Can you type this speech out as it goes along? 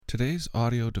Today's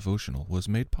audio devotional was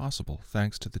made possible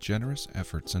thanks to the generous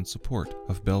efforts and support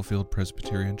of Bellefield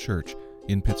Presbyterian Church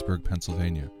in Pittsburgh,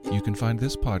 Pennsylvania. You can find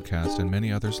this podcast and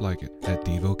many others like it at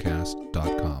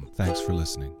Devocast.com. Thanks for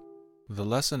listening. The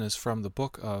lesson is from the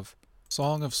book of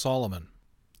Song of Solomon,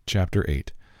 Chapter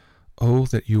 8. Oh,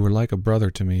 that you were like a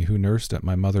brother to me who nursed at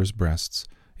my mother's breasts.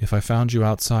 If I found you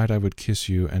outside, I would kiss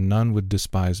you, and none would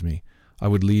despise me. I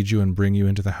would lead you and bring you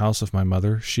into the house of my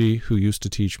mother, she who used to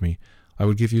teach me. I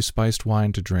would give you spiced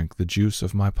wine to drink, the juice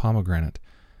of my pomegranate.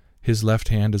 His left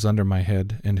hand is under my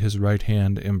head, and his right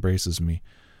hand embraces me.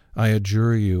 I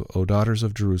adjure you, O daughters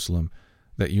of Jerusalem,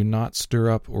 that you not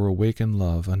stir up or awaken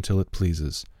love until it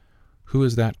pleases. Who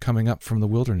is that coming up from the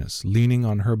wilderness, leaning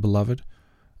on her beloved?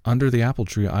 Under the apple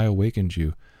tree I awakened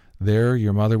you. There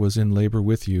your mother was in labor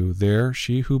with you. There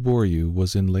she who bore you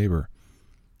was in labor.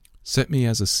 Set me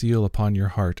as a seal upon your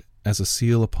heart, as a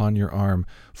seal upon your arm,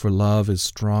 for love is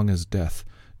strong as death.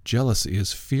 Jealousy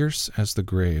is fierce as the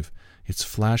grave. Its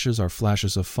flashes are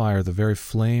flashes of fire, the very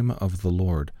flame of the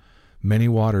Lord. Many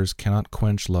waters cannot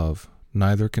quench love,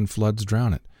 neither can floods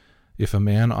drown it. If a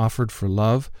man offered for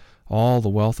love all the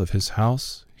wealth of his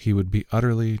house, he would be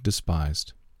utterly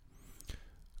despised.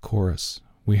 Chorus.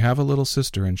 We have a little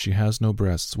sister, and she has no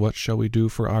breasts. What shall we do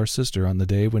for our sister on the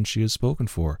day when she is spoken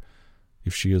for?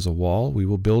 If she is a wall, we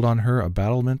will build on her a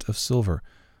battlement of silver.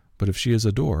 But if she is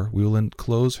a door, we will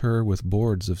enclose her with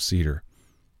boards of cedar.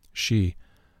 She.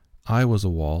 I was a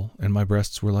wall, and my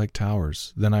breasts were like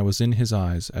towers. Then I was in his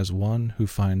eyes as one who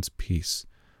finds peace.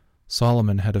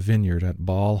 Solomon had a vineyard at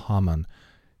Baal Hamon.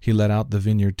 He let out the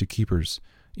vineyard to keepers.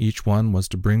 Each one was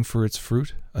to bring for its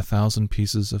fruit 1,000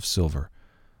 pieces of silver.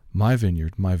 My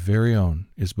vineyard, my very own,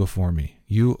 is before me.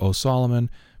 You, O Solomon,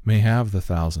 may have the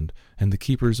 1,000, and the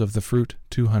keepers of the fruit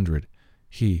 200.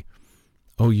 He,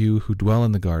 O you who dwell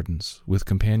in the gardens, with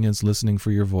companions listening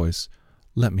for your voice,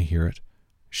 let me hear it.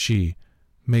 She,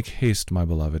 make haste, my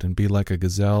beloved, and be like a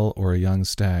gazelle or a young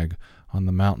stag on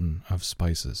the mountain of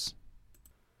spices.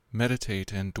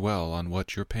 Meditate and dwell on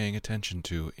what you're paying attention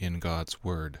to in God's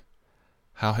Word.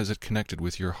 How has it connected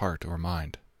with your heart or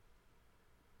mind?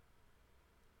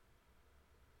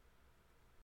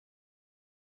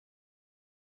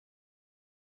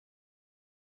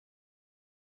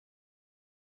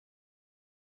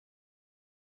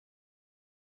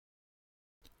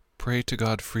 Pray to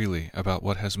God freely about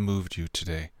what has moved you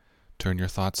today. Turn your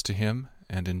thoughts to Him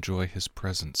and enjoy His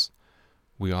presence.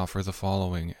 We offer the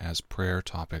following as prayer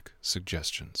topic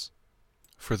suggestions.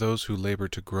 For those who labor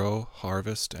to grow,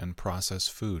 harvest, and process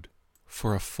food.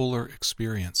 For a fuller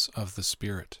experience of the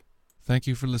Spirit. Thank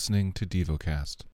you for listening to Devocast.